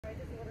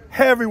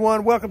Hey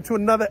everyone, welcome to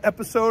another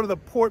episode of the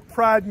Port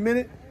Pride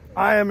Minute.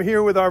 I am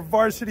here with our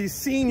varsity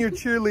senior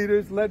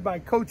cheerleaders led by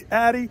Coach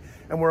Addie,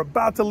 and we're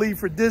about to leave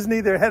for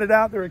Disney. They're headed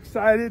out, they're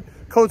excited.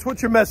 Coach,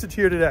 what's your message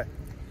here today?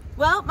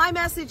 Well, my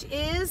message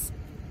is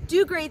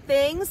do great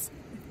things,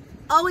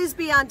 always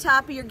be on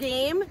top of your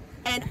game,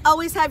 and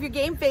always have your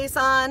game face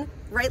on.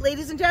 Right,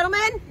 ladies and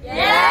gentlemen?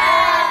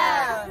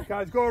 Yeah!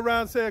 Guys, go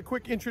around and say a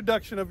quick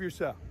introduction of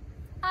yourself.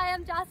 Hi,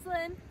 I'm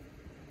Jocelyn.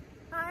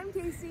 Hi, I'm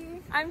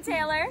Casey. I'm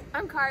Taylor.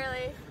 I'm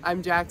Carly.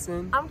 I'm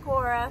Jackson. I'm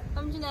Cora.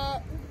 I'm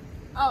Jeanette.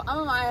 Oh, I'm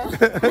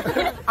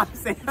Amaya. I'm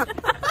Sam.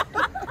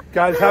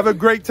 Guys, have a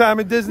great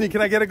time in Disney.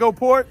 Can I get a go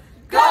Port?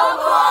 Go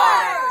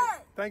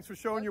Port! Thanks for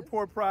showing your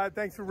Port pride.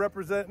 Thanks for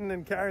representing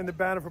and carrying the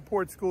banner for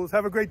Port Schools.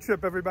 Have a great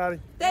trip, everybody.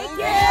 Thank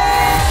you!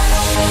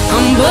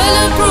 I'm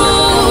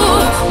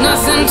bulletproof,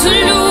 nothing to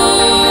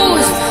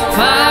lose.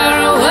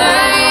 Far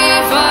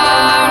away,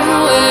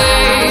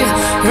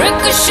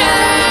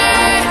 ricochet.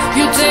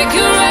 You take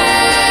your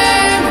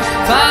aim,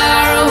 fire.